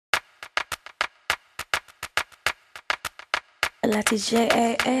Latty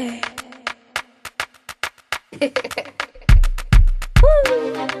J-A-A.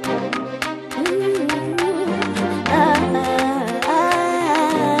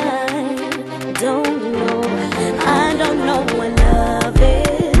 I don't know what love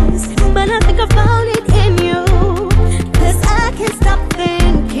is, but I think I found it in you, 'cause I can't stop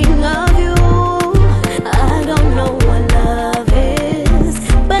thinking of you. I don't know what love is,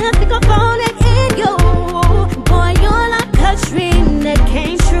 but I think I found it in you. Boy, you're like a dream that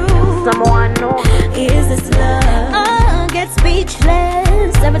came true. Someone know. Is this love? I get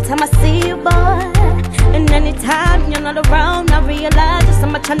speechless every time I see you, boy. And anytime you're not around, I realize just how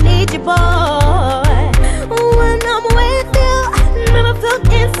much I need you, boy. When I'm with you, I never felt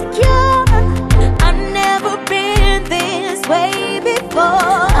insecure. I've never been this way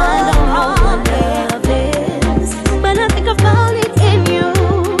before. I don't know what love is, but I think I found it in you,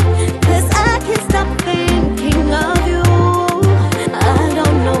 'cause I can't stop thinking of you. I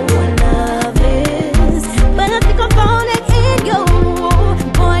don't know what love is, but I think I found it in you.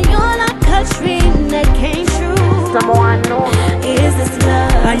 Boy, you're like a dream that came true. Someone know. Is this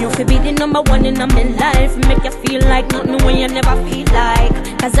love? I used to be the number one in my life, make you feel like nothing when you never feel like.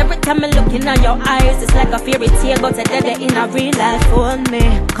 'Cause every time I look in your eyes, it's like a fairy tale, but I did it in a real life. Hold me,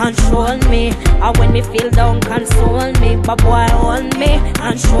 control me, or when me feel down, console me. But boy, hold me,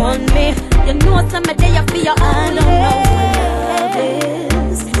 control me. You know some of day I feel I don't know what love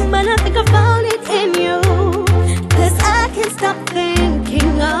is, but I think I found it in you, 'cause I can't stop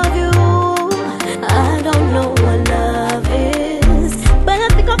thinking of you. I don't know what love is, but I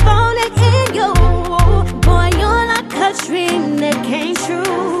think I found it in you. Boy, you're like a dream that came true.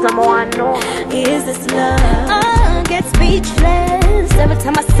 Someone know. Is this love? I get speechless every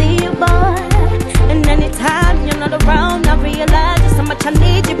time I see you, boy. And anytime you're not around, I realize just how much I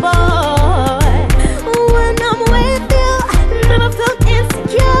need you, boy.